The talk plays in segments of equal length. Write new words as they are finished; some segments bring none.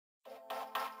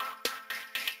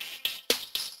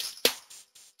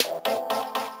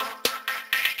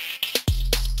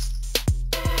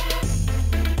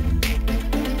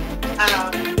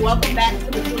Welcome back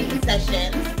to Between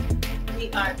Sessions. We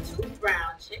are two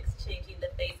brown chicks changing the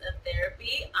face of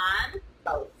therapy on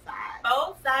Both sides.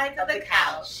 both sides of the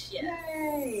couch. Yes.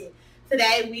 Yay.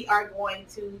 Today we are going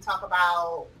to talk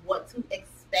about what to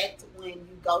expect when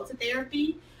you go to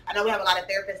therapy. I know we have a lot of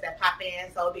therapists that pop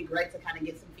in, so it'd be great to kind of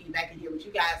get some feedback and hear what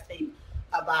you guys think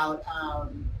about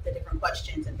the different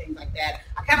questions and things like that.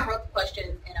 I kind of wrote the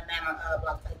questions in a manner of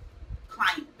like a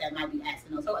client that might be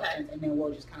asking those questions, and then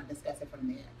we'll just kind of discuss it from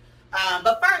there.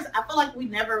 But first, I feel like we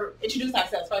never introduced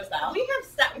ourselves first off. We have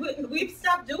stopped. We've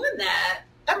stopped doing that.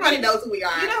 Everybody knows who we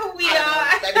are. You know who we are.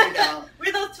 Maybe we don't.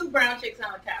 We're those two brown chicks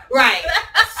on the couch. Right.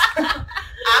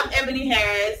 I'm Eboni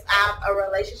Harris. I'm a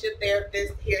relationship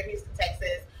therapist here in Houston,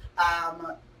 Texas.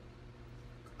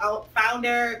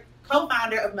 Co-founder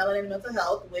of Melanin Mental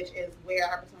Health, which is where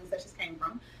our Between Sessions came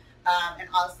from, and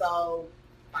also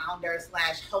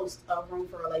founder/host of Room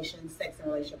for Relations, Sex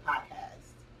and Relationship Podcast.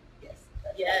 Yes.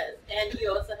 Yes, and you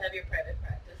also have your private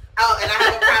practice. Oh, and I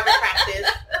have a private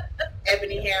practice,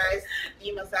 Eboni Harris,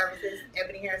 email services,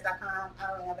 ebonyharris.com.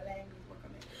 I don't have a name. Work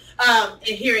on it.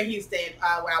 And here in Houston,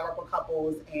 where I work with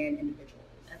couples and individuals.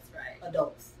 That's right.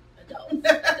 Adults.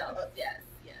 Yes.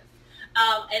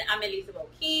 And I'm Eliza.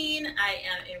 I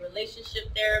am a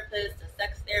relationship therapist, a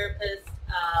sex therapist,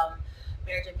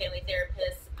 marriage and family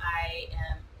therapist. I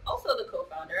am also the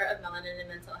co-founder of Melanin and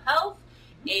Mental Health,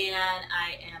 and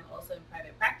I am also in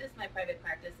private practice. My private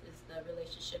practice is the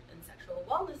Relationship and Sexual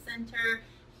Wellness Center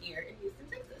here in Houston,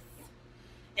 Texas.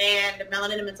 And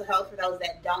Melanin and Mental Health, for those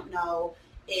that don't know,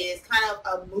 is kind of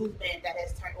a movement that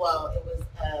has turned, well, it was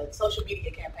a social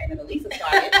media campaign that Eliza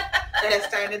started that has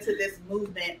turned into this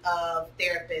movement of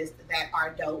therapists that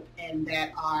are dope and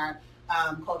that are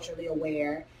culturally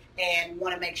aware and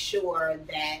want to make sure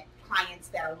that clients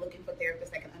that are looking for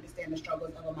therapists that can understand the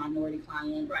struggles of a minority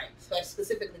client, right?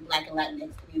 Specifically Black and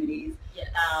Latinx communities. Yes.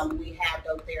 We have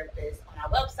dope therapists on our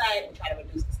website. We try to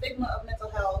reduce the stigma of mental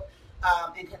health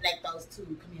and connect those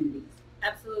two communities.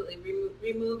 Absolutely.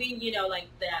 Removing, like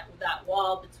that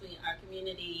wall between our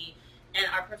community and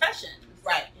our professions.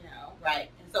 Right.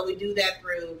 Right. And so we do that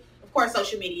through, of course,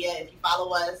 social media. If you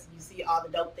follow us, you see all the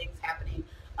dope things happening.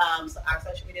 So our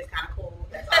social media is kind of cool.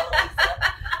 That's all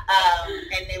Lisa.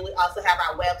 And then we also have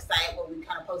our website where we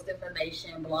kind of post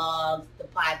information, blogs, the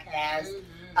podcast.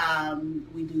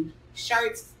 We do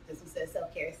shirts. This one says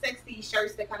self-care is sexy.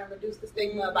 Shirts that kind of reduce the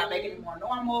stigma by making it more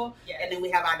normal. Yes. And then we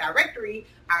have our directory,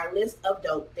 our list of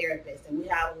dope therapists. And we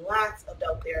have lots of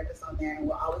dope therapists on there. And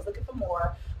we're always looking for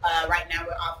more. Right now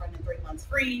we're offering the 3 months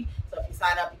free. So if you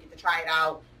sign up, you get to try it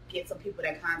out. Get some people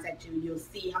that contact you. You'll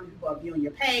see how many people are viewing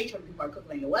your page, how many people are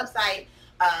clicking on your website.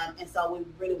 And so we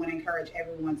really want to encourage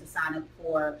everyone to sign up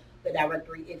for the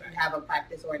directory if you have a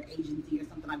practice or an agency or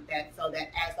something like that, so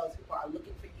that as those people are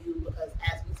looking for you, because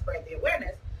as we spread the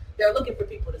awareness, they're looking for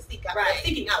people to seek out. They're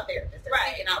seeking out therapists. They're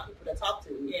seeking out people to talk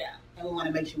to. Yeah. And we want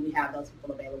to make sure we have those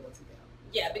people available to them.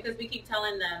 Yeah, because we keep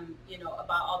telling them,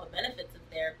 about all the benefits of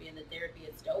therapy, and that therapy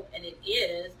is dope, and it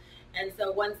is. And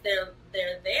so once they're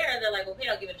there, they're like, okay,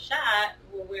 I'll give it a shot.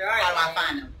 Well, where are How they? do I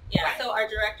find them? Yeah. Right. So our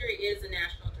directory is a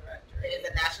national directory. It is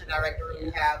a national directory. Yeah.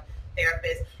 We have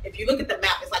therapists. If you look at the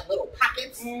map, it's like little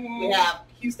pockets. We have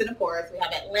Houston, of course. We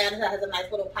have Atlanta has a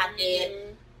nice little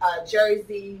pocket.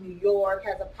 Jersey, New York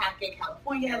has a pocket.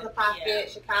 California has a pocket. Yeah.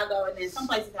 Chicago, and then some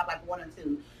places have like 1 or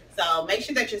 2. So make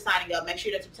sure that you're signing up. Make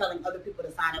sure that you're telling other people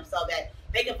to sign up so that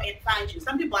they can find you.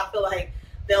 Some people, I feel like,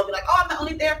 they'll be like, oh, I'm the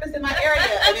only therapist in my area.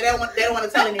 And they don't want to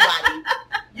tell anybody.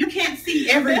 You can't see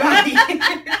everybody.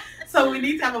 So we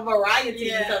need to have a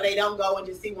variety so they don't go and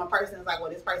just see one person. It's like, well,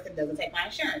 this person doesn't take my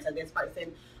insurance, or this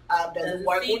person doesn't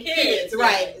work with kids.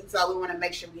 Right. And so we want to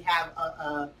make sure we have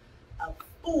a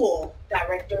full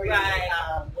directory. Right.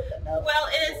 With enough well,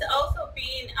 it is also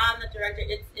being on the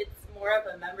directory. It's more of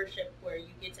a membership where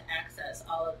you get to access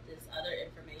all of this other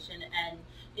information. And,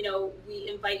 we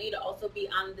invite you to also be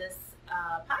on this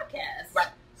podcast, right?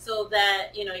 So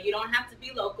that you don't have to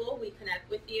be local. We connect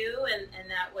with you, and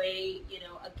that way,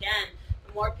 again,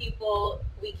 the more people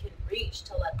we can reach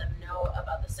to let them know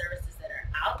about the services that are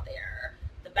out there,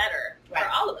 the better for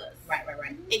all of us. Right.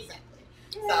 Exactly.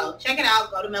 Yeah. So check it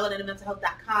out. Go to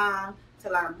melaninandmentalhealth.com to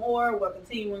learn more. We're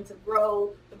continuing to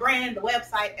grow the brand, the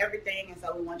website, everything, and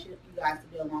so we want you guys to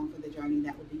be along for the journey.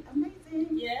 That would be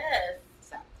amazing. Yes.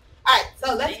 So, all right.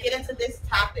 So let's get into this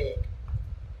topic.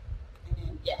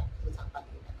 We'll talk about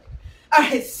it later. All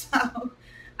right,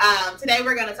 so today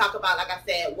we're going to talk about, like I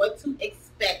said, what to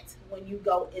expect when you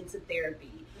go into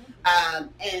therapy.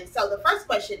 And so the first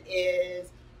question is,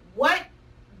 what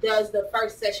does the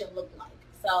first session look like?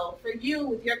 So for you,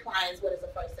 with your clients, what does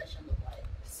the first session look like?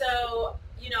 So,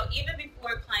 even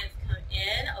before clients come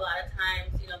in, a lot of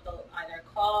times, they'll either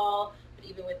call, but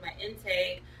even with my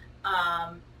intake,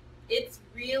 it's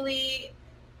really,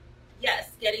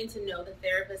 yes, getting to know the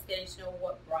therapist, getting to know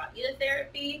what brought you to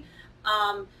therapy.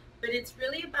 But it's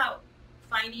really about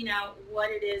finding out what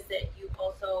it is that you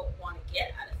also want to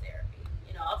get out of therapy.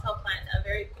 I'll tell clients, I'm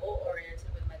very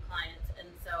goal-oriented with my clients. And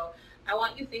so I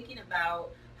want you thinking about,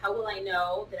 how will I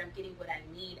know that I'm getting what I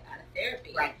need out of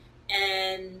therapy? Right.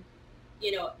 And,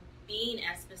 being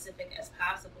as specific as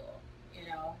possible,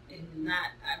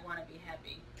 not, I want to be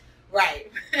happy.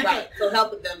 Right. So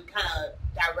helping them kind of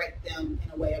direct them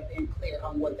in a way of being clear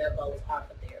on what their goals are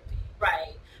for therapy.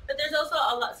 Right. But there's also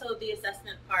a lot, so the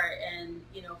assessment part and,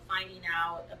 finding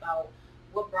out about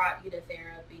what brought you to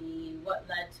therapy, what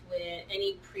led to it,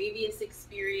 any previous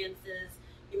experiences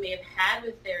you may have had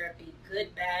with therapy,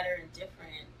 good, bad, or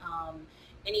indifferent,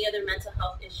 any other mental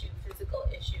health issues, physical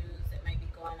issues that might be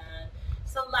going on.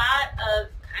 It's a lot of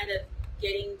kind of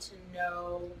getting to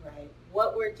know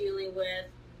what we're dealing with,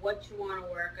 what you want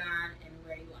to work on, and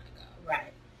where you want to go.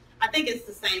 Right. I think it's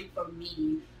the same for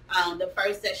me. The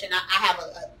first session, I have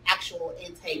an actual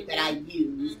intake that I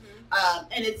use.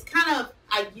 And it's kind of,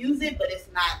 I use it, but it's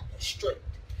not strict.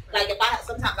 Like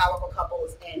sometimes I work with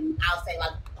couples and I'll say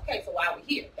like, okay, so why are we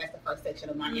here? That's the first section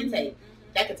of my intake.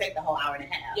 That could take the whole hour and a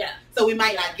half. Yeah. So we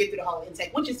might not get through the whole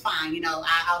intake, which is fine.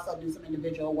 I also do some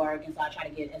individual work, and so I try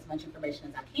to get as much information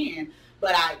as I can.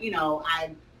 But I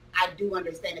do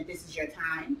understand that this is your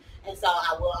time, and so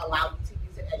I will allow you to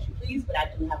use it as you please. But I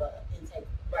do have an intake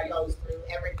that goes through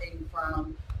everything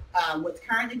from what's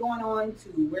currently going on to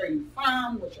where you're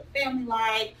from, what's your family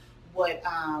like, what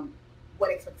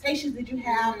expectations did you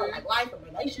have for like life and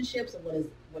relationships, and what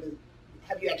is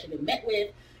have you actually been met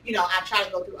with. I try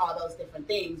to go through all those different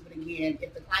things. But again,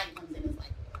 if the client comes in and is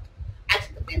like, look, I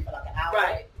took the bin for like an hour,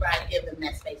 right. I give them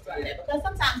that space to do that. Because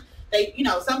sometimes they,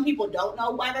 some people don't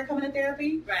know why they're coming to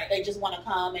therapy. Right. They just want to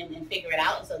come and figure it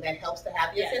out. And so that helps to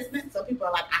have the assessment. So people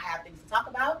are like, I have things to talk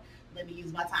about. Let me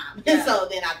use my time. Yeah. And so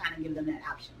then I kind of give them that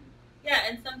option. Yeah,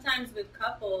 and sometimes with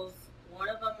couples, one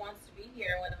of them wants to be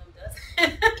here, one of them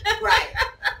doesn't. Right.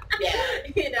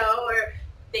 Yeah. Or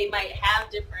they might have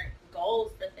different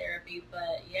goals for therapy,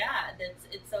 but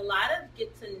it's a lot of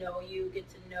get to know you, get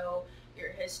to know your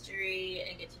history,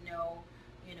 and get to know,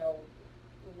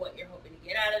 what you're hoping to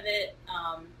get out of it.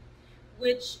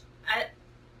 Which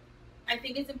I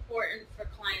think it's important for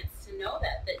clients to know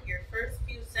that your first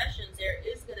few sessions there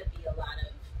is going to be a lot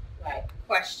of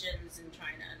questions and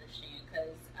trying to understand,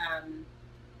 because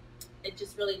it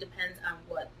just really depends on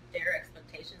what their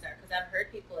expectations are. Because I've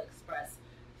heard people express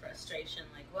frustration,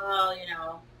 like, well,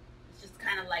 it's just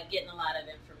kind of like getting a lot of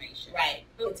information. Right.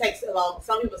 It takes a long.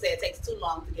 Some people say it takes too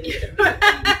long to get into the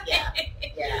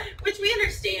Yeah. Which we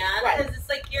understand, because it's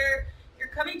like you're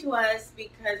coming to us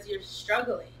because you're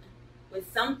struggling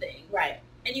with something, right?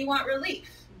 And you want relief.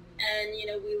 And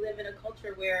we live in a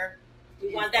culture where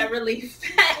we want that relief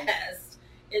fast.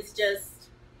 It's just,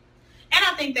 and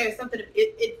I think there's something.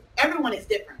 Everyone is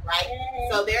different, right?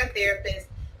 So there are therapists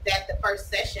that the first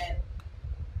session,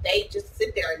 they just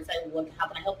sit there and say, well, how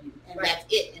can I help you? And that's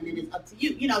it. And then it's up to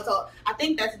you. So I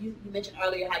think that's, you mentioned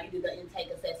earlier how you do the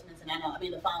intake assessments,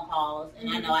 and the phone calls,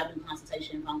 and I know I do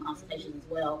phone consultations as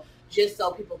well, just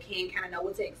so people can kind of know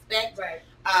what to expect. Right.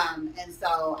 And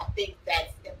so I think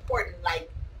that's important,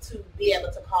 like, to be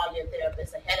able to call your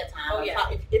therapist ahead of time. Oh, yeah.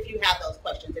 If you have those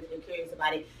questions, if you're curious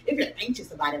about it, if you're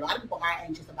anxious about it. A lot of people are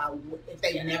anxious about if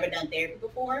they've never done therapy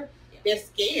before. They're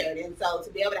scared, and so to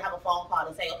be able to have a phone call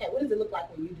to say, okay, what does it look like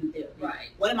when you do therapy?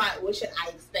 Right. What should I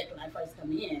expect when I first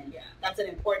come in? Yeah. That's an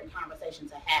important conversation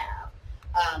to have,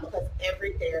 because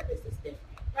every therapist is different.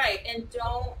 Right, and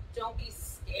don't be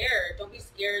scared. Don't be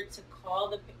scared to call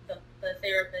the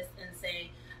therapist and say,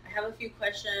 I have a few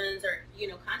questions, or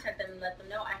contact them and let them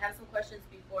know I have some questions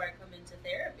before I come into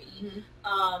therapy.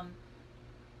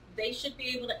 They should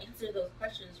be able to answer those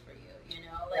questions for you.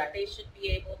 They should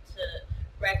be able to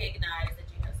recognize that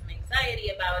you have some anxiety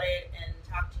about it and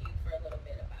talk to you for a little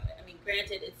bit about it. I mean,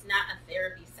 granted, it's not a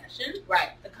therapy session. Right.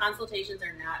 The consultations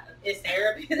are not a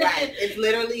therapy. Right. It's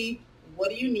literally, what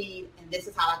do you need, and this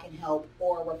is how I can help,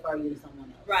 or refer you to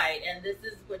someone else. Right. And this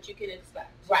is what you can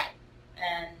expect. Right.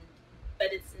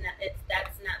 But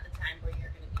that's not the time where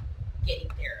you're going to be getting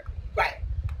therapy. Right.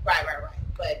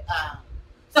 But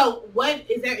so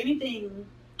is there anything?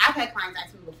 I've had clients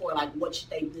ask me before, like, what should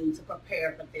they do to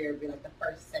prepare for therapy, like the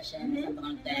first session or something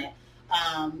like that.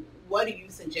 What do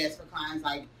you suggest for clients?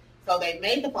 Like, so they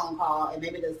made the phone call and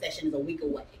maybe the session is a week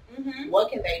away.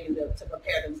 What can they do to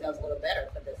prepare themselves a little better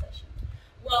for this session?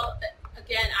 Well,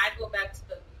 again, I go back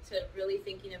to really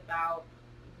thinking about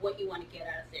what you want to get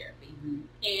out of therapy.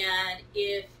 And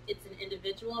if it's an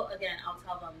individual, again, I'll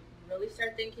tell them, really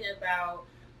start thinking about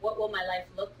what will my life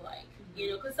look like.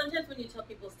 You know, because sometimes when you tell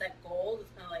people set goals,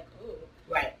 it's kind of like, ooh.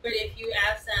 Right. But if you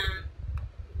ask them,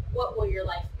 what will your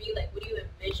life be like? What do you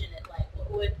envision it like? What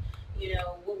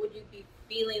would you be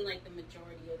feeling like the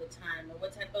majority of the time? Or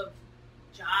what type of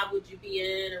job would you be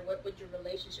in? Or what would your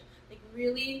relationship, like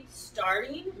really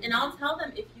starting? And I'll tell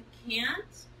them, if you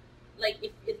can't, like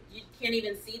if you can't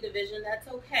even see the vision, that's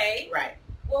okay. Right.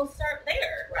 We'll start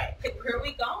there. Right. Like, where are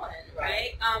we going?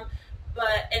 Right.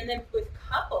 And then with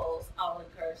couples, I'll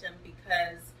encourage them,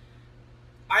 because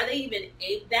are they even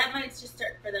that might just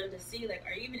start for them to see, like,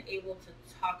 are you even able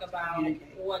to talk about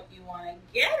what you want to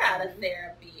get out of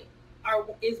therapy?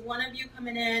 Is one of you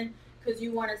coming in because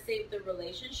you want to save the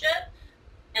relationship,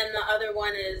 and the other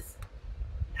one is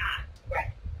not?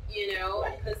 Right. You know,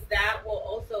 because that will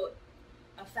also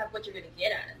affect what you're going to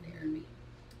get out of therapy.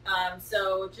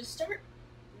 So just start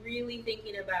really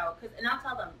thinking about, and I'll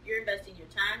tell them, you're investing your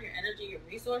time, your energy, your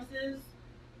resources.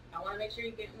 I want to make sure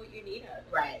you're getting what you need out of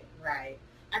it. Right, right.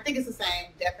 I think it's the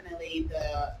same. Definitely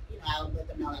I'll let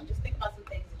them know, like, just think about some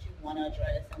things that you want to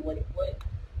address and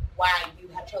why you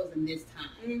have chosen this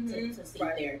time to seek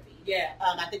therapy. Yeah.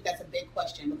 I think that's a big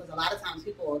question, because a lot of times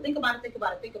people will think about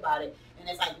it, and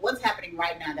it's like, what's happening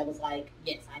right now that was like,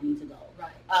 yes, I need to go.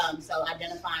 Right. So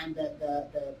identifying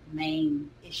the main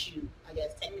issue, I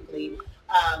guess, technically,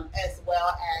 as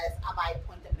well as I might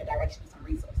point them in the direction of some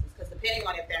resources, because depending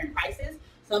on if they're in crisis,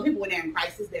 some people, when they're in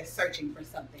crisis, they're searching for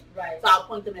something. Right. So I'll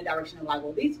point them in the direction of, like,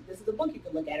 well, this is a book you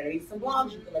can look at, or these are some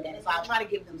blogs you can look at. So I'll try to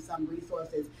give them some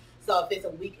resources. So if it's a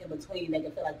week in between, they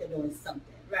can feel like they're doing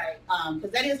something. Right.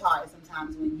 Because that is hard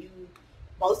sometimes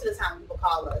most of the time when people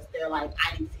call us, they're like,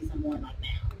 I need to see someone like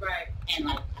now. Right. And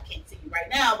like, I can't see you right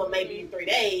now, but maybe in 3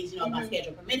 days, if my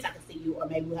schedule permits, I can see you, or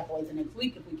maybe we'll have to wait till next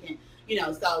week if we can,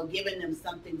 so giving them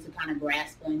something to kind of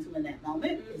grasp onto in that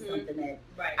moment is something that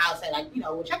I'll say, like,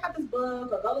 well, check out this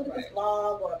book, or go look at this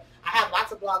blog, or I have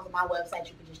lots of blogs on my website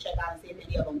you can just check out and see if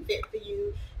any of them fit for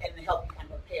you, and help you kind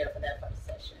of prepare for that first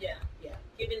session. Yeah. Yeah.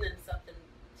 Giving them something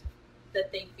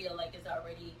that they feel like is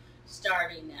already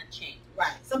starting that change.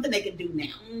 Right. Something they can do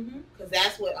now. Because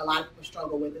that's what a lot of people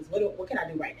struggle with, is what can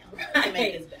I do right now to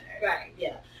make this better? Right.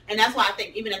 Yeah. And that's why I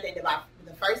think even at the end of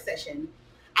the first session,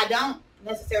 I don't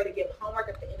necessarily give homework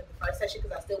at the end of the first session,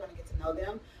 because I still want to get to know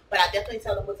them. But I definitely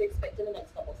tell them what to expect in the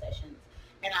next couple sessions.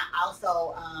 And I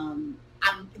also, I'm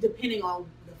depending on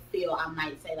the feel, I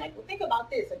might say, like, well, think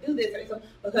about this or do this. Or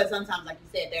because sometimes, like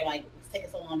you said, they're like, it's taking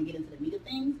so long to get into the meat of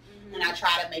things. And I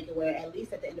try to make it where at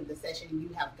least at the end of the session, you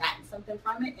have gotten something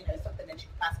from it, and there's something that you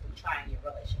can possibly try in your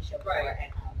relationship or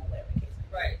at home or whatever the case may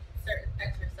be. Right. Certain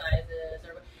exercises.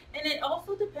 And it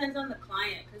also depends on the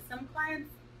client, because some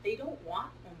clients, they don't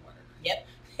want homework. Yep.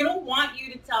 They don't want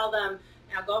you to tell them,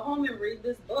 now go home and read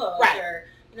this book. Right. Or,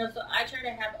 so I try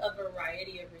to have a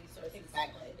variety of resources.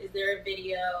 Exactly. Is there a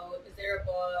video? Is there a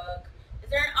book? Is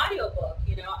there an audio book?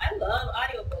 I love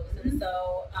audiobooks. And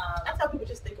so I tell people,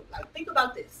 just think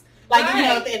about this. Like,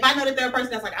 if I know that they're a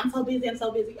person that's like, I'm so busy.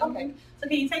 Okay. So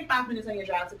can you take 5 minutes on your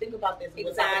drive to think about this, and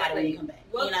we'll talk about it when you come back?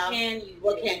 What can you do?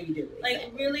 What can you do? Like,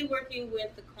 exactly. really working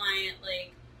with the client,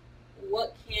 like,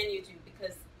 what can you do?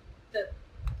 Because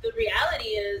the reality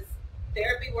is,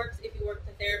 therapy works if you work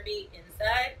the therapy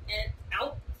inside and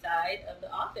outside of the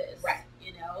office. Right.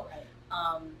 Right.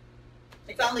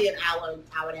 It's only an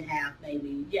hour and a half,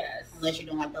 maybe. Yes. Unless you're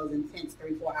doing like those intense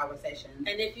 3-4 hour sessions.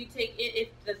 And if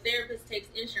the therapist takes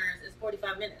insurance, it's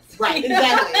 45 minutes. Right.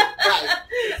 Exactly. Right.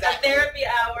 A Exactly. therapy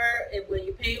hour, when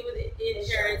you pay with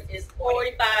insurance, is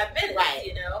 45 minutes.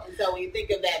 Right. And so when you think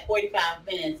of that 45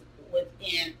 minutes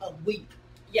within a week.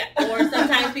 Yeah. Or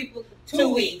sometimes people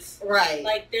 2 weeks. Right.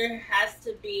 Like, there has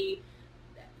to be.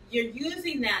 You're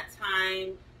using that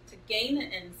time to gain the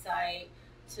insight,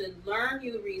 to learn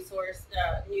new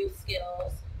new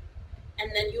skills,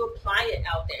 and then you apply it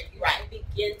out there. You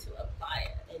begin to apply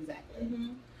it. Exactly.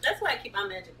 That's why I keep my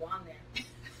magic wand there.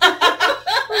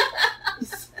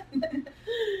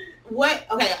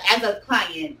 Okay, as a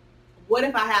client, what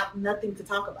if I have nothing to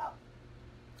talk about?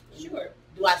 Sure.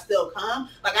 Do I still come?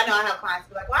 Like, I know I have clients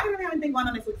who are like, why do you have anything going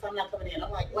on this week, so I'm not coming in?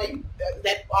 I'm like, wait, is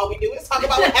that all we do is talk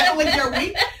about what happened with your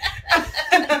week?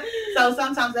 So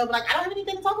sometimes they'll be like, I don't have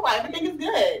anything to talk about. Everything is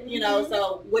good.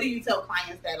 So what do you tell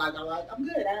clients that are like, I'm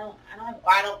good. I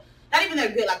don't, not even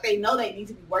they're good. Like, they know they need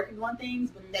to be working on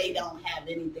things, but they don't have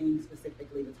anything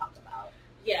specifically to talk about.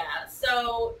 Yeah.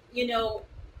 So,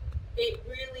 it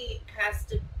really has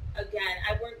to, again,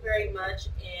 I work very much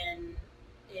in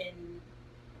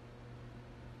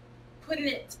putting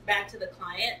it back to the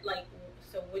client. Like,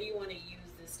 so what do you want to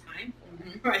use this time for?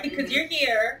 right? Because you're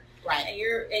here, right,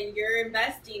 and you're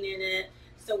investing in it.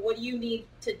 So what do you need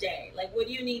today? Like, what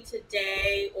do you need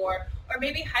today? Or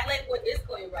maybe highlight what is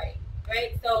going right,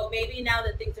 right? So maybe now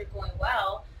that things are going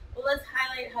well, let's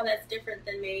highlight how that's different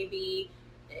than maybe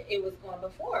it was going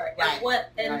before. Right.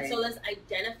 And so let's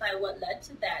identify what led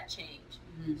to that change.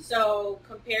 So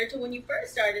compared to when you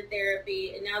first started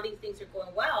therapy and now these things are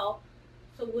going well,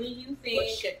 so what do you think? What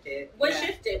shifted?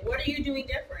 Shifted? What are you doing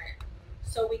different?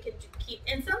 So we can keep,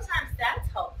 and sometimes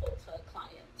that's helpful to a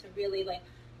client to really like,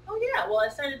 oh yeah, well I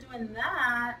started doing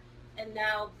that and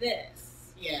now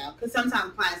this. Yeah, because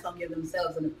sometimes clients don't give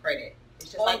themselves enough credit.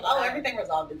 It's just everything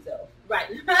resolved itself. Right.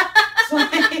 So,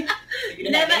 you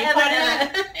didn't have any part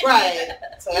of that. Right.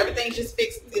 So everything just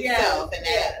fixed itself. And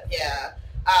that,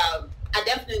 I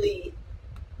definitely,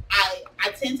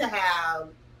 I tend to have,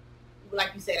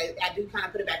 like you said, I do kind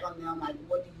of put it back on them. Like,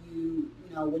 what do you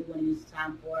want to use the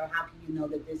time for? How can you know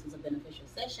that this is a beneficial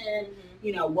session?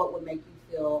 What would make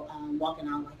you feel walking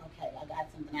out like, okay, I got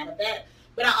something out of that.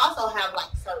 But I also have like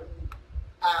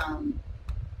certain,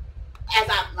 as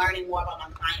I'm learning more about my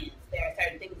clients, there are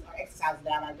certain things or exercises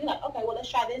that I might be like, okay, well, let's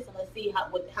try this and let's see how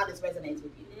this resonates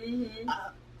with you.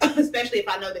 Especially if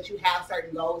I know that you have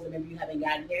certain goals and maybe you haven't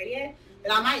gotten there yet,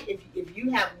 then I might, if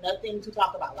you have nothing to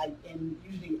talk about, like, and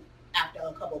usually after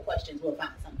a couple of questions, we'll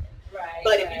find something. Right.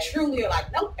 But if you truly are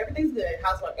like, nope, everything's good,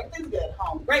 housework, everything's good,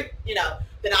 home, great, then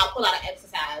I'll pull out an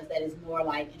exercise that is more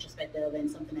like introspective and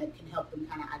something that can help them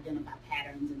kind of identify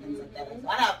patterns and things like that. So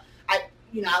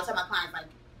I'll tell my clients, like,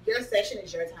 your session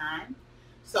is your time.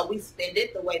 So we spend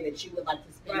it the way that you would like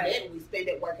to spend it. And we spend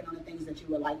it working on the things that you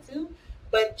would like to.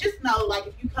 But just know, like,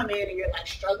 if you come in and you're, like,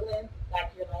 struggling,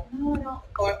 like, you're like, no, I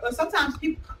don't. Or sometimes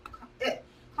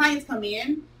clients come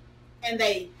in and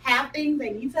they have things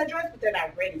they need to address, but they're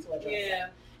not ready to address it.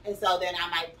 And so then I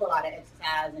might pull out an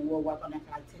exercise and we'll work on that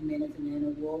for, like, 10 minutes. And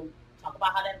then we'll talk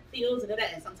about how that feels and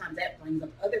that. And sometimes that brings up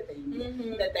other things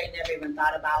that they never even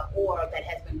thought about or that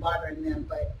has been bothering them,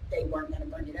 but they weren't going to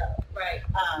bring it up. Right.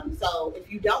 So if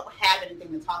you don't have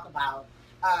anything to talk about,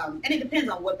 and it depends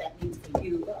on what that means for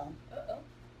you.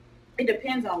 It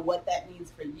depends on what that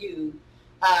means for you.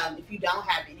 If you don't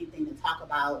have anything to talk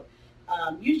about,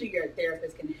 usually your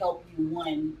therapist can help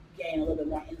you, gain a little bit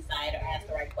more insight or ask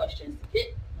the right questions to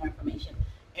get more information.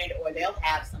 Or they'll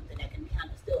have something that can kind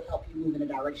of still help you move in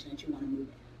the direction that you want to move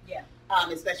in. Yeah.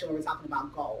 Especially when we're talking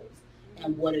about goals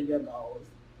and what are your goals.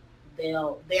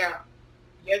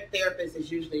 Your therapist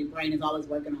is usually, brain is always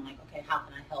working on like, okay, how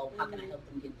can I help? How can I help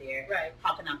them get there? Right.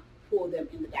 How can I pull them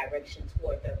in the direction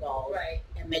toward their goals? Right.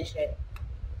 And make sure that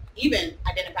even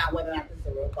identifying whether or not this is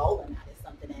a real goal or not is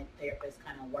something that therapists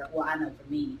kind of work. Well, I know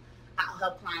for me, I'll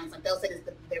help clients, like they'll say this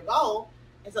is their goal.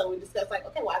 And so we discuss like,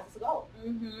 okay, why is this a goal?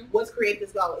 What's created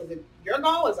this goal? Is it your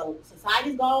goal? Is it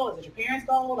society's goal? Is it your parents'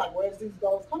 goal? Like, where does these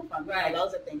goals come from? Right.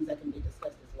 Those are things that can be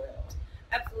discussed as well.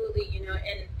 Absolutely, and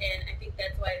I think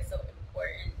that's why it's so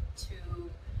important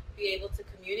to be able to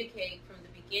communicate from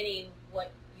the beginning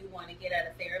what you want to get out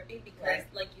of therapy because,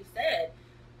 like you said,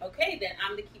 okay, then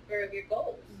I'm the keeper of your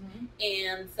goals.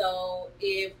 And so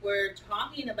if we're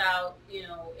talking about,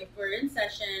 if we're in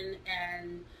session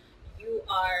and you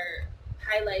are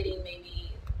highlighting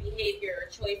maybe behavior or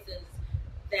choices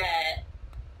that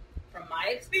from my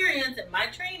experience and my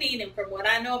training and from what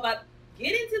I know about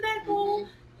getting to that goal,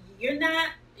 you're not,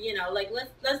 like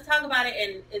let's talk about it,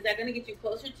 and is that going to get you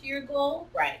closer to your goal?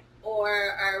 Right.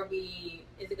 Or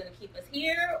is it going to keep us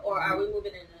here, or are we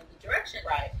moving in another direction?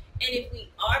 Right. And if we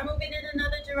are moving in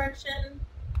another direction,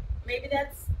 maybe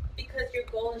that's because your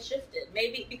goal has shifted.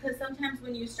 Maybe because sometimes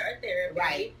when you start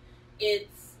therapy,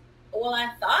 it's, well,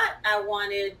 I thought I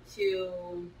wanted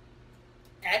to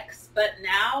X, but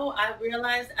now I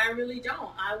realize I really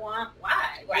don't. I want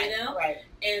Y, Right.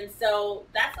 And so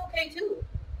that's okay too.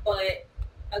 But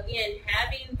again,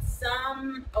 having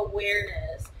some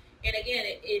awareness, and again,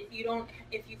 if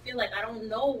you feel like I don't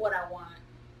know what I want,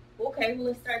 okay, well,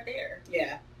 let's start there.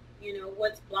 Yeah.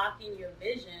 What's blocking your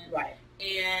vision. Right.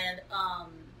 And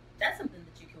that's something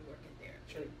that you can work in there.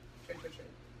 True.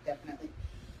 Definitely.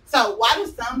 So why do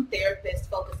some therapists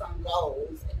focus on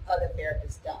goals and other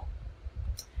therapists don't?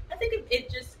 I think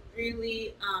it just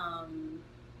really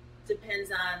depends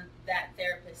on that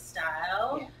therapist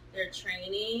style, their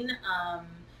training,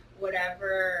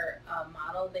 whatever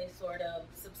model they sort of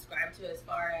subscribe to as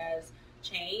far as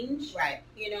change. Right.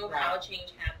 How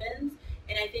change happens.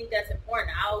 And I think that's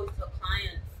important. I always tell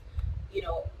clients,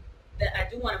 that I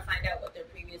do want to find out what their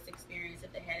previous experience,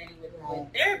 if they had any with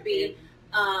therapy.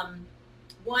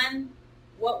 One,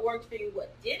 what worked for you,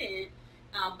 what didn't.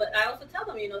 But I also tell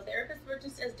them, therapists were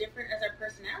just as different as our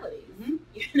personalities.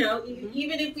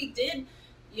 Even if we did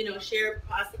share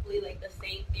possibly like the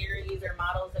same theories or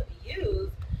models that we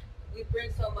use, we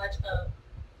bring so much of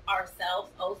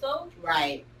ourselves also.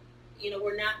 Right.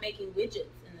 We're not making widgets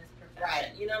in this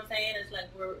profession. Right. You know what I'm saying? It's like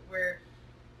we're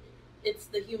it's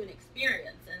the human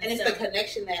experience. And it's the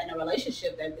connection that in a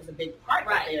relationship that is a big part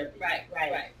of therapy.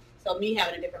 Right. So me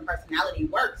having a different personality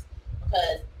works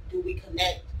because do we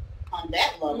connect on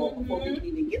that level before we can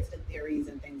even get to the theories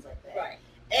and things like that. Right.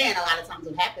 And a lot of times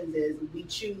what happens is we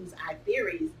choose our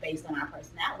theories based on our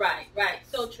personality. Right.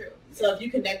 So true. So if you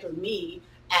connect with me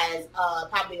as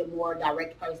probably a more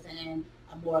direct person,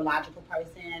 a more logical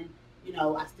person,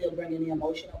 I still bring in the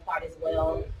emotional part as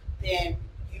well, then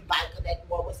you might connect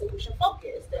more with solution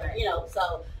focused.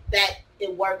 So that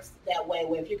it works that way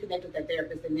where if you connect with that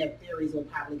therapist, then their theories will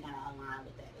probably kind of align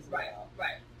with that as well.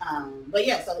 Right. But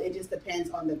yeah, so it just depends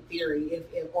on the theory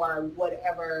if or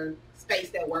whatever space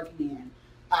they're working in.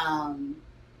 I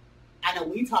know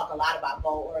we talk a lot about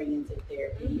goal-oriented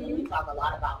therapy. And we talk a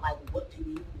lot about like what do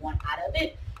you want out of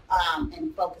it,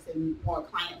 and focusing more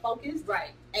client-focused.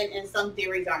 Right. And some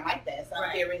theories aren't like that. Some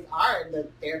theories are the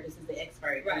therapist is the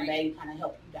expert, and they kind of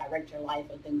help you direct your life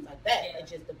and things like that. Yeah. It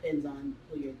just depends on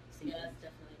who you're seeing. Yeah, that's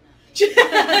definitely not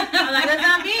me. I'm like, that's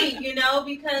not me,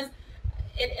 because,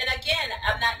 and again,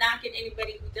 I'm not knocking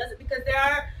anybody who does it because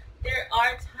there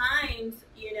are times,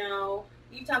 you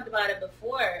talked about it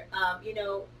before,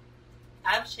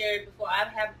 I've shared before,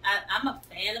 I'm a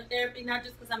fan of therapy, not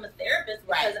just because I'm a therapist,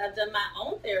 because I've done my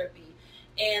own therapy.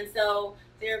 And so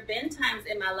there have been times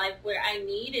in my life where I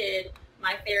needed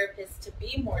my therapist to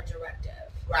be more directive.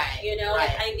 Right.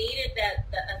 Like I needed a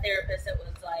therapist that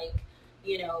was like,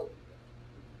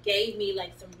 gave me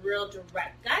like some real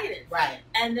direct guidance. Right.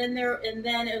 And then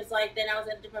it was like, then I was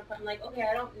at a different point. I'm like, okay,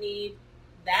 I don't need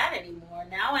that anymore.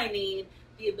 Now I need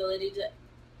the ability to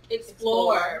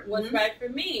explore what's right for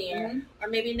me, or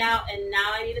maybe now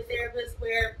I need a therapist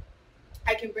where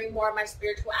I can bring more of my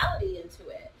spirituality into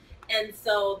it, and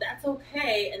so that's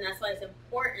okay, and that's why it's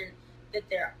important that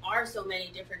there are so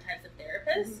many different types of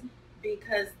therapists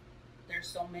because there's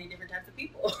so many different types of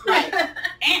people. Right.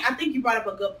 And I think you brought up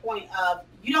a good point of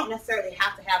you don't necessarily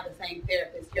have to have the same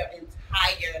therapist your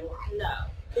entire life. No,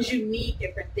 because you need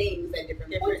different things at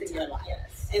different points in your life.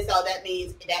 Yes. And so that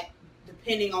means that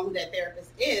depending on who that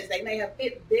therapist is, they may have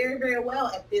fit very, very well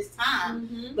at this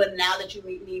time, but now that you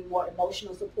need more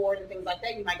emotional support and things like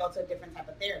that, you might go to a different type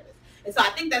of therapist. And so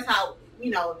I think that's how,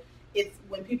 it's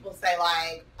when people say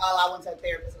like, oh, I went to a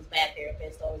therapist, it was a bad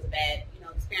therapist, or it was a bad,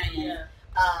 experience. Yeah.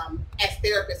 As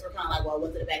therapists, we're kind of like, well,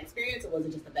 was it a bad experience or was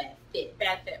it just a bad fit?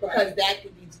 Bad fit, because that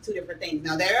could be two different things.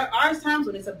 Now, there are times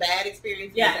when it's a bad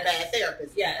experience and it's a bad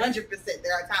therapist. Yes. 100%.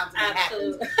 There are times when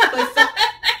Absolutely. it happens.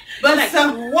 But like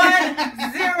some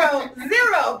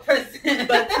 100%.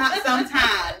 But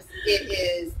sometimes it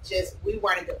is just we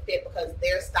weren't a good fit because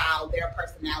their style, their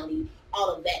personality, all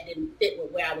of that didn't fit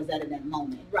with where I was at in that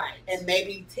moment. Right. And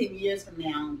maybe 10 years from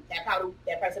now, that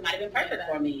person might have been perfect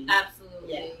for me.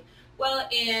 Absolutely. Yeah. Well,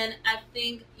 and I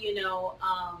think,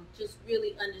 just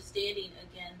really understanding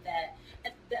again that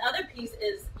the other piece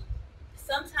is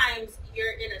sometimes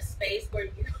you're in a space where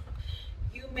you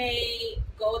may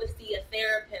go to see a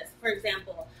therapist. For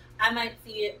example, I might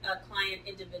see a client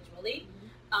individually,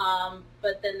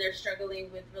 but then they're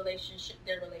struggling with their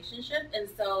relationship. And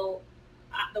so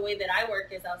the way that I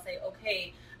work is I'll say,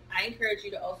 okay, I encourage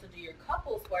you to also do your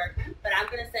couples work, but I'm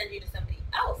going to send you to somebody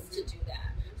else to do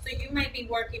that. So you might be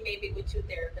working maybe with 2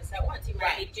 therapists at once. You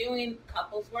might be doing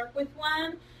couples work with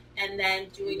one and then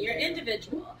doing your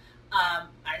individual. I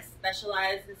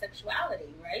specialize in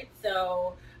sexuality, right?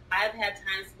 So I've had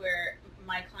times where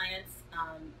my clients,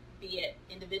 be it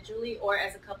individually or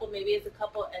as a couple, maybe as a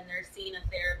couple, and they're seeing a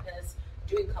therapist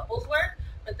doing couples work,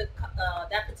 but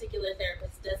that particular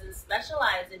therapist doesn't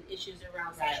specialize in issues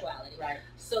around sexuality. Right.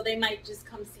 So they might just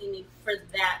come see me for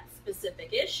that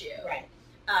specific issue. Right.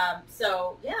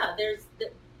 So yeah,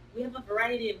 we have a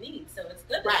variety of needs, so it's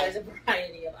good that there's a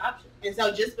variety of options. And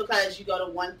so just because you go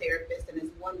to one therapist and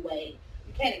it's one way,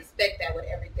 you can't expect that with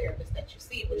every therapist that you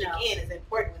see, which again is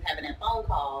important with having that phone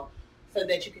call so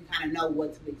that you can kind of know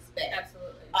what to expect.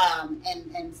 Absolutely.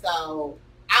 And so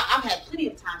I've had plenty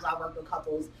of times I work with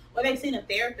couples where they've seen a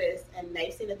therapist and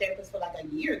they've seen a therapist for like a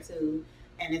year or 2,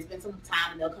 and it's been some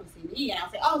time, and they'll come see me, and I'll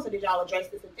say, oh, so did y'all address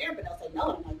this in therapy? And they'll say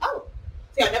no, and I'm like, oh.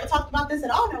 See, I never talked about this at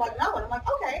all. And they're like, no. And I'm like,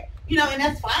 okay. And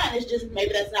that's fine. It's just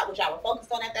maybe that's not what y'all were focused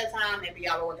on at that time. Maybe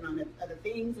y'all were working on other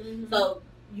things. So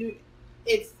I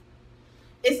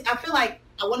feel like,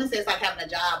 I want to say it's like having a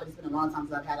job, but it's been a long time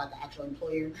since I've had like an actual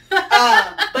employer.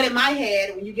 But in my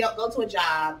head, when you go to a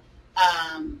job,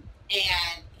 and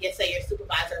you say your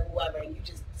supervisor or whoever, and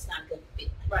it's not a good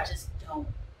fit. Like, you just don't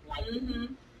like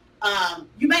them.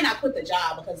 You may not quit the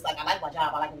job because it's like, I like my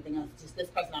job, I like everything else. It's just this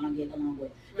person I don't get along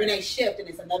with. Then they shift and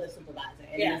it's another supervisor,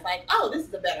 and it's like, oh, this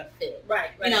is a better fit,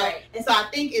 you know. And so I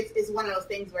think it's one of those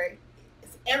things where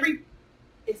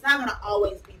it's not going to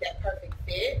always be that perfect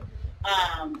fit.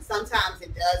 Sometimes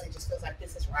it does. It just feels like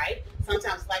this is right.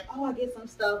 Sometimes it's like, oh, I get some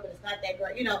stuff, but it's not that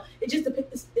great. You know, it just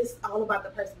depends. It's all about the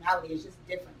personality. It's just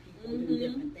different people do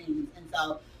different things, and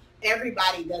so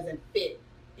everybody doesn't fit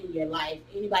in your life.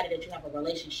 Anybody that you have a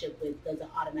relationship with doesn't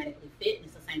automatically fit, and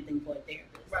it's the same thing for a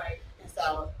therapist. Right. And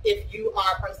so if you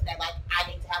are a person that like,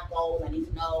 I need to have goals, I need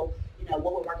to know, you know,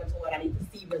 what we're working toward, I need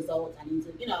to see results, I need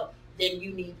to, you know, then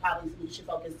you need probably solution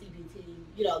focused CBT,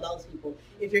 you know, those people.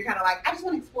 If you're kind of like, I just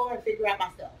want to explore and figure out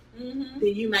myself, then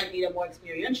you might need a more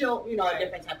experiential, you know, a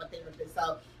different type of therapist.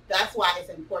 So that's why it's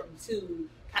important to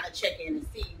kind of check in and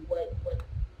see what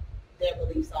their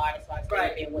beliefs are as far as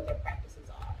therapy and what their practices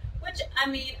are. Which, I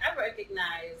mean, I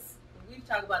recognize, we've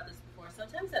talked about this before,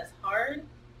 sometimes that's hard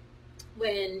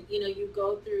when, you know, you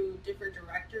go through different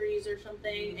directories or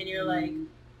something and you're like,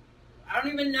 I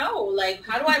don't even know, like,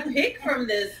 how do I pick from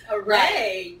this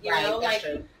array? You know, like,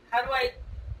 true. How do I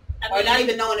or mean, not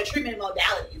even knowing the treatment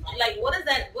modalities. Like, what is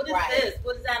that? What is this?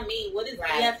 What does that mean? What is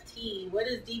EFT? What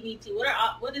is DBT?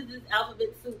 What is this alphabet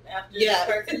soup after this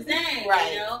person's name?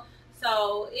 You know?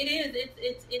 So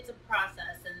it's a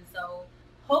process, and so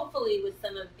hopefully with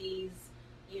some of these,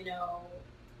 you know,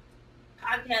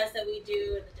 podcasts that we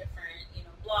do and the different, you know,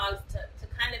 blogs to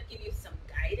kind of give you some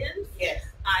guidance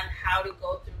on how to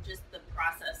go through just the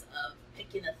process of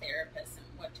picking a therapist and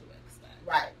what to expect.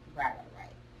 Right.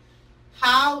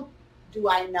 How do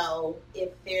I know if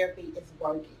therapy is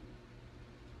working?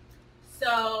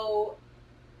 So,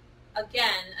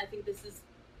 again, I think this is,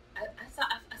 I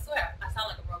swear, I sound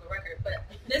like a broken record, but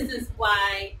this is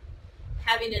why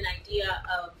having an idea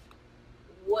of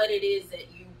what it is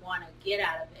that you want to get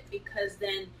out of it, because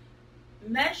then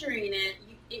measuring it,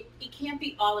 it can't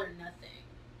be all or nothing,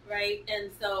 right?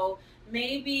 And so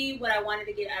maybe what I wanted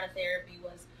to get out of therapy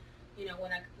was, you know,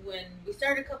 when we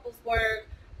started couples work,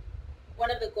 one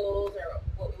of the goals or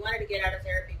what we wanted to get out of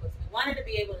therapy was we wanted to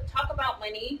be able to talk about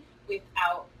money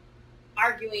without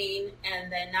arguing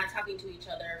and then not talking to each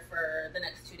other for the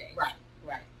next 2 days. Right.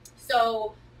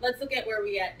 So let's look at where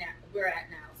we're at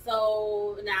now.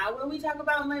 So now when we talk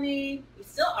about money, we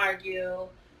still argue,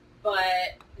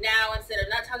 but now instead of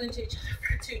not talking to each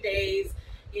other for 2 days,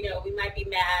 you know, we might be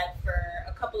mad for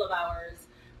a couple of hours,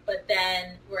 but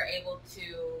then we're able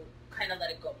to kind of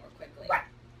let it go more quickly. Right.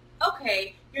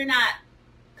 Okay, you're not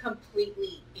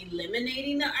completely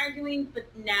eliminating the arguing, but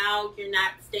now you're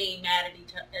not staying mad at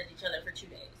each other for 2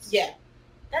 days. Yeah.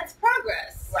 That's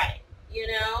progress. Right. You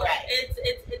know? Right.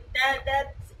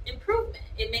 That's improvement.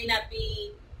 It may not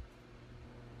be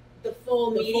the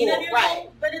full meaning of your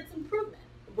goal, but it's improvement.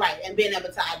 Right. And being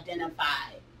able to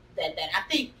identify that I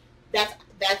think that's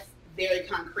very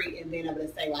concrete, and being able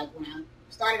to say, like, when I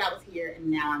started I was here and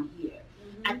now I'm here.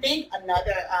 I think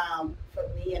another, for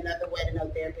me, another way to know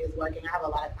therapy is working, I have a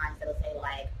lot of clients that'll say,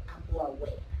 like, I'm more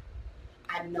aware.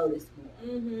 I notice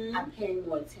more. I'm paying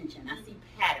more attention. I see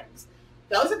patterns.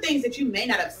 Those are things that you may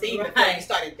not have seen before you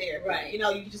started therapy. Right. You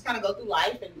know, you just kind of go through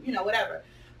life and, you know, whatever.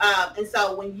 And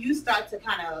so when you start to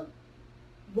kind of,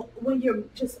 when you're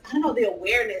just, I don't know, the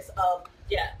awareness of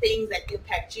things that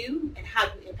impact you and how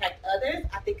you impact others,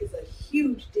 I think is a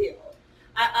huge deal.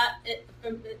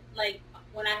 Like,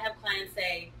 when I have clients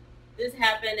say, this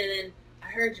happened, and then I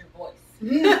heard your voice.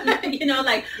 You know,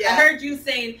 like, I heard you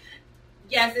saying,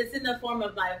 yes, it's in the form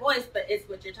of my voice, but it's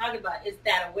what you're talking about. It's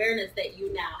that awareness that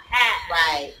you now have.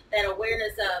 Right. That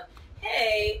awareness of,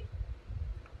 hey,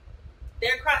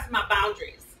 they're crossing my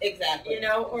boundaries. Exactly. You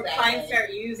know, or clients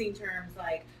start using terms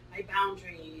like my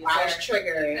boundaries. I was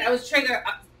triggered.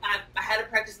 I had to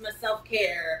practice my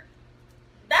self-care.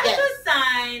 That's a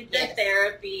sign that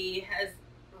therapy has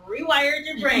rewired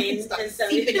your brain and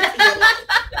seeping into your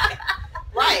life.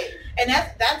 Right. And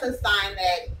that's a sign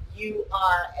that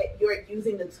you're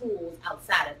using the tools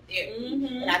outside of therapy.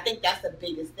 And I think that's the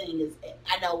biggest thing is,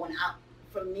 I know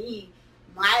for me,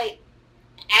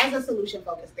 as a solution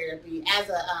focused therapy,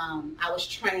 I was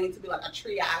trained to be like a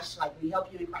triage, like we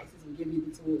help you in crisis, we give you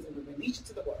the tools and we release you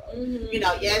to the world. You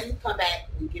know, yes, come back,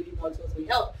 we give you more tools, we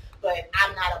help, but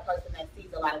I'm not a person that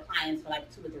sees a lot of clients for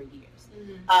like 2 or 3 years.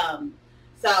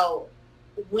 So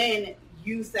when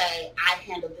you say, I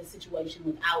handled this situation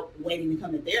without waiting to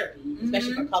come to therapy,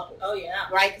 especially for couples. Oh, yeah.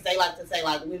 Right? Because they like to say,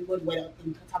 like, we would wait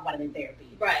and talk about it in therapy.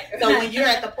 Right. So when you're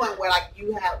at the point where, like,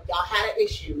 y'all had an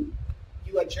issue,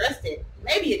 you addressed it,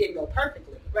 maybe it didn't go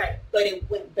perfectly. Right. But it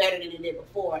went better than it did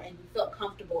before, and you felt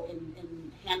comfortable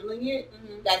in handling it,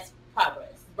 that's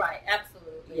progress. Right,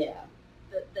 absolutely. Yeah.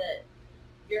 That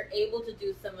you're able to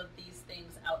do some of these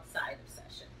things outside of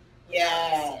session.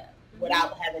 Yeah.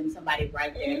 Without having somebody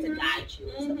right there to guide you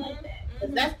and stuff like that.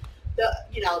 Because that's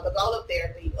the goal of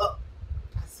therapy. Oh,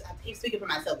 I keep speaking for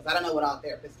myself because I don't know what all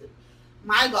therapists do.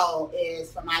 My goal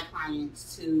is for my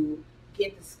clients to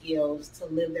get the skills to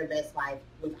live their best life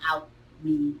without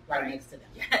me right next to them.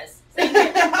 Yes. Same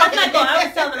here. That's my goal. I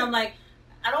always tell them, I'm like,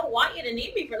 I don't want you to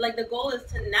need me like the goal is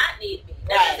to not need me.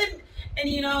 That doesn't,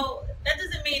 and that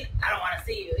doesn't mean I don't want to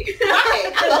see you.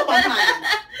 Right. I love my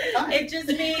clients. It just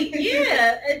means,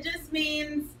 it just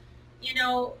means,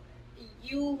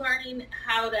 you learning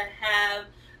how to have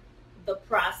the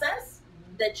process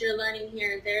that you're learning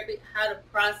here in therapy, how to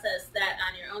process that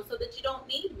on your own so that you don't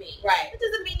need me. Right. It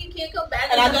doesn't mean you can't go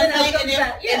back. And I just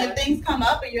think, and if things come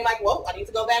up and you're like, whoa, I need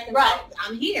to go back and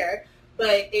I'm here.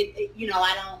 But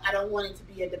I don't want it to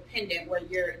be a dependent where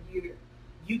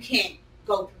you can't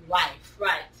go through life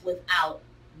without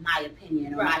my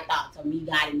opinion or my thoughts or me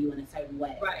guiding you in a certain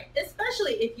way. Right.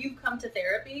 Especially if you've come to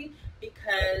therapy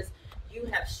because you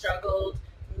have struggled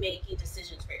making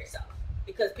decisions for yourself.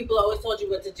 Because people always told you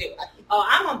what to do. Oh,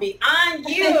 I'm gonna be on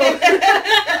you.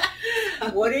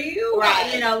 What are you?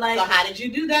 Right. So how did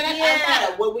you do that?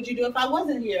 Outside? What would you do if I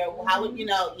wasn't here? How would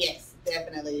Yes,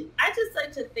 definitely. I just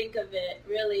like to think of it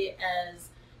really as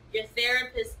your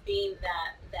therapist being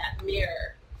that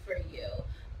mirror for you,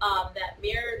 that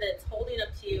mirror that's holding up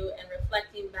to you and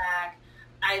reflecting back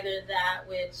either that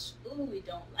which we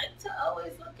don't like to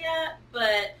always look at,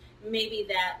 but maybe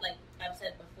that, like I've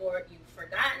said before, you've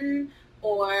forgotten.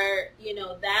 Or,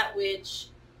 that which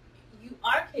you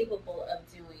are capable of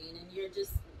doing and you're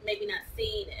just maybe not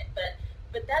seeing it.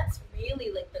 But that's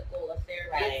really like the goal of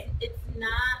therapy. Right. It's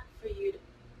not for you.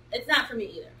 It's not for me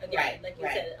either. Again, like you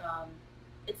said,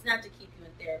 it's not to keep you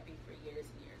in therapy for years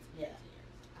and years and years and years.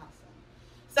 Awesome.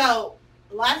 So,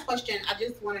 last question. I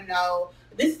just want to know,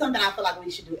 this is something I feel like we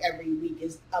should do every week,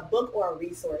 is a book or a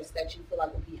resource that you feel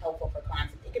like would be helpful for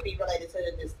clients. It could be related to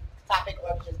this topic, or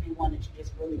it could just be one that you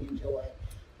just really enjoy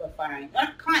referring.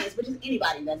 Not clients, but just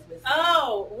anybody that's listening.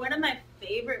 Oh, one of my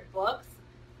favorite books,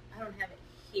 I don't have it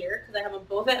here because I have them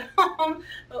both at home,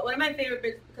 but one of my favorite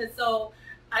books, because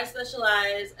I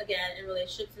specialize, again, in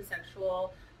relationships and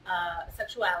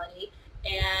sexuality,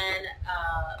 and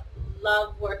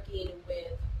love working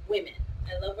with women.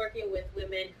 I love working with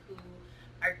women who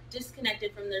are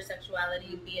disconnected from their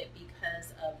sexuality, be it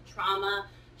because of trauma,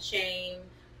 shame,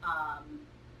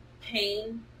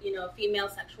 pain, female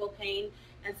sexual pain.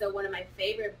 And so one of my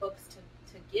favorite books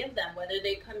to give them, whether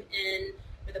they come in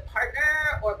with a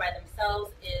partner or by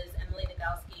themselves, is Emily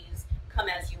Nagoski's Come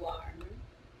As You Are.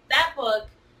 That book,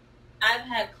 I've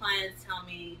had clients tell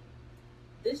me,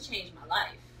 this changed my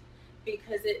life,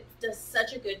 because it does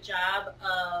such a good job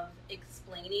of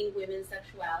explaining women's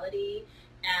sexuality,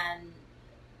 and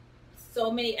so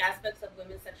many aspects of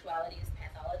women's sexuality is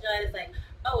pathologized, like,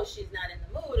 oh, she's not in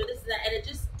the mood, or this and that, and it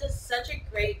just does such a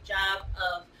great job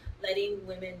of letting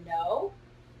women know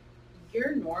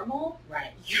you're normal,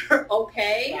 you're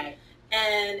okay,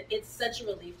 and it's such a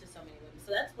relief to so many women.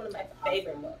 So that's one of my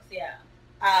favorite books.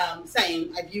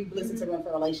 Same. If you've listened to Room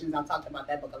for Relations, I've talked about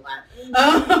that book a lot.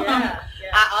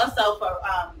 I also,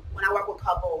 when I work with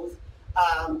couples,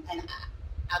 and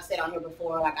I've said on here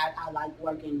before, like I like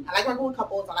working with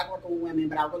couples, I like working with women,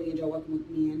 but I really enjoy working with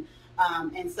men.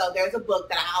 And so there's a book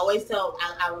that I always tell,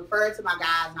 I refer to my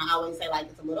guys, and I always say, like,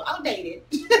 it's a little outdated.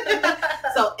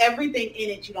 So everything in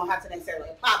it you don't have to necessarily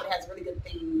apply, but it has really good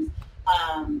themes.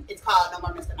 It's called No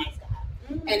More Mr. Nice Guy.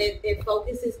 And it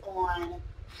focuses on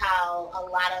how a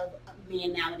lot of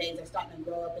men nowadays are starting to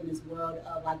grow up in this world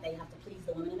of, like, they have to please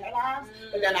the women in their lives,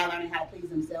 but they're not learning how to please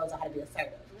themselves or how to be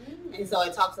assertive. And so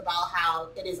it talks about how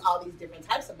it is all these different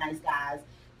types of nice guys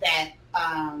that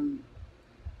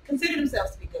consider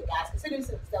themselves to be good guys, consider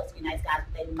themselves to be nice guys,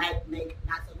 but they might make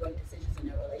not so great decisions in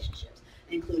their relationships,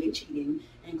 including cheating,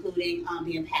 including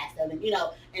being passive, and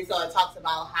and so it talks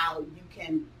about how you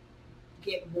can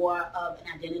get more of an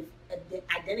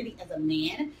identity as a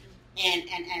man, and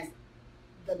as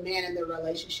the man in the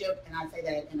relationship, and I say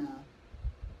that in a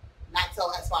not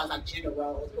so as far as like gender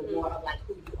roles, but more of like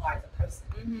who you are as a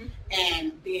person,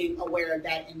 and being aware of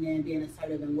that, and then being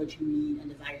assertive in what you need and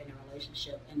desire in a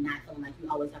relationship, and not feeling like you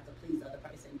always have to please the other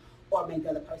person or make the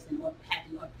other person or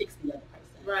happy or fix the other person.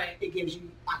 Right. It gives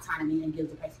you autonomy and gives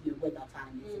the person you're with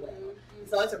autonomy as well.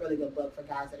 So it's a really good book for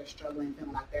guys that are struggling,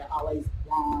 feeling like they're always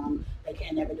wrong, they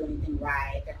can never do anything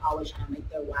right, they're always trying to make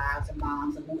their wives and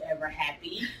moms and whoever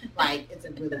happy. Like, it's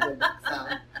a really good book. So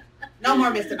no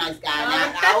more Mr. Nice Guy.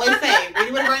 Now, I always say, read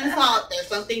it with a grain of salt. There's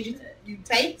some things you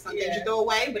take, some things you throw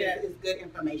away, but it's good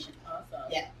information.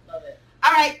 Awesome. Yeah.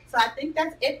 All right, so I think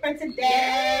that's it for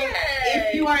today. Yay.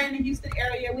 If you are in the Houston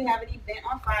area, we have an event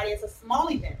on Friday. It's a small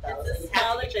event, though. It's a so you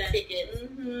small have to get event. your tickets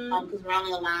Mm-hmm. because we're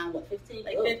only allowing, 15?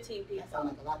 Like 15 people. That sounds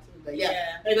like a lot, too. But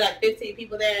yeah, maybe like 15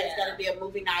 people there. Yeah. It's going to be a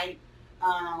movie night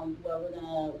where we're going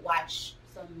to watch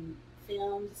some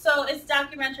films. So it's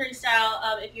documentary style.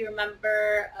 If you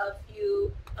remember a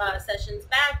few sessions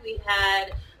back, we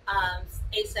had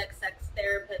ASEX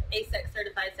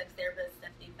certified sex therapist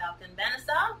Stephanie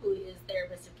Falcon-Banasaw, who is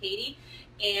therapist of Katie,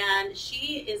 and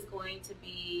she is going to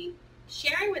be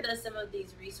sharing with us some of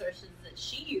these resources that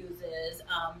she uses,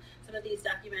 some of these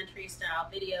documentary style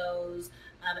videos,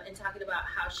 and talking about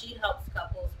how she helps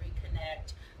couples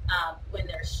reconnect when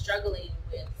they're struggling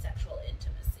with sexual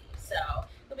intimacy. So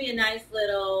it'll be a nice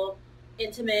little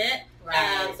intimate,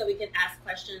 Right. so we can ask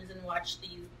questions and watch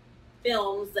these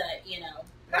films that,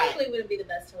 probably wouldn't be the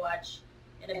best to watch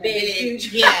in a big,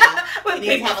 huge, yeah. with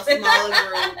You need to have a smaller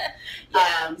group.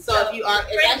 Yeah. So if you are,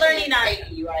 it's great actually learning in on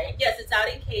Katy, right? Yes, it's out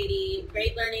in Katy.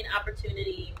 Great learning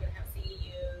opportunity. We're gonna have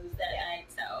CEUs that night.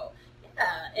 So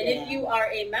yeah. And if you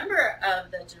are a member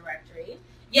of the directory,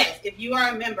 yes, if you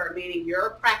are a member, meaning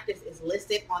your practice is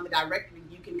listed on the directory,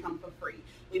 you can come for free.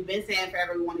 We've been saying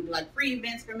forever we want to do like free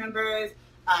events for members,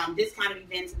 discounted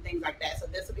events and things like that. So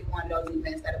this will be one of those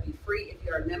events that'll be free if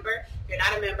you're a member. If you're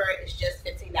not a member, it's just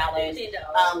 $15.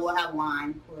 We'll have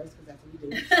wine, of course, because that's what we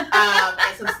do,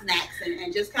 and some snacks,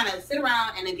 and just kind of sit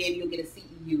around. And again, you'll get a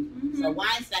CEU. Mm-hmm. So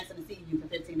wine, snacks, and a CEU for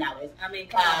 $15. I mean,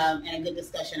 and a good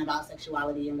discussion about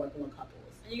sexuality and working with couples.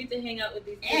 And you get to hang out with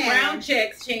these And brown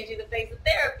chicks changing the face of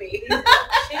therapy. These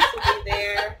chicks will be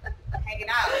there hanging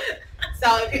out.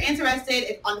 So if you're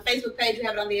interested, on the Facebook page, you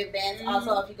have it on the events. Mm-hmm.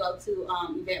 Also, if you go to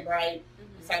Eventbrite,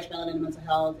 search Melanin and Mental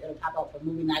Health, it'll pop up for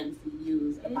movie night and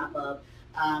CEUs. It'll pop up.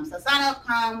 So sign up,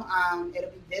 come.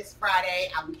 It'll be this Friday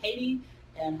out in Katy,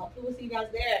 and hopefully we'll see you guys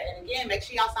there. And again, make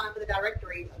sure y'all sign up for the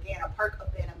directory. Again, a perk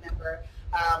of being a member,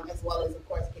 as well as, of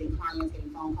course, getting clients, getting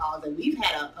phone calls. And we've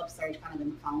had an upsurge kind of in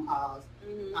the phone calls.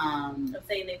 Of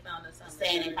saying they found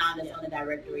us on the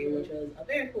directory, which was a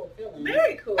very cool feeling.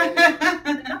 Very cool. I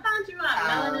found you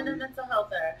on Melanin and Mental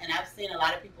Health. And I've seen a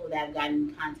lot of people that have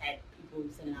gotten contact, people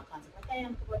sending out contact like, hey,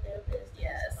 I'm a support therapist.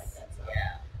 Yes. And stuff like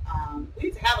that. So, we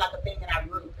need to have like a thing in our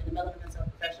group, in the Melanin Mental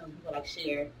Health professionals, people like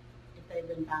share if they've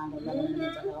been found on Melanin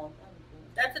Mental Health. That'd be cool.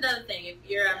 That's another thing. If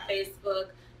you're on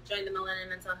Facebook, join the Melanin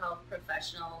Mental Health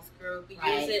professionals group. We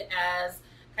use it as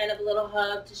kind of a little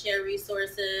hub to share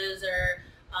resources, or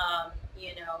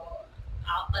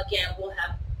we'll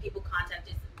have people contact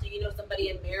us. Do you know somebody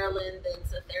in Maryland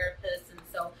that's a therapist? And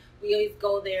so we always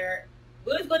go there.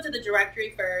 We always go to the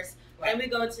directory first, and we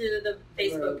go to the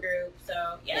Facebook group.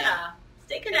 So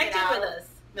stay connected with us.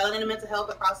 Melanin and Mental Health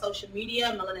across social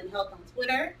media, Melanin Health on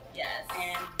Twitter. Yes.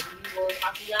 And we will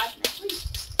talk to you guys next week.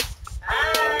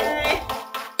 Bye.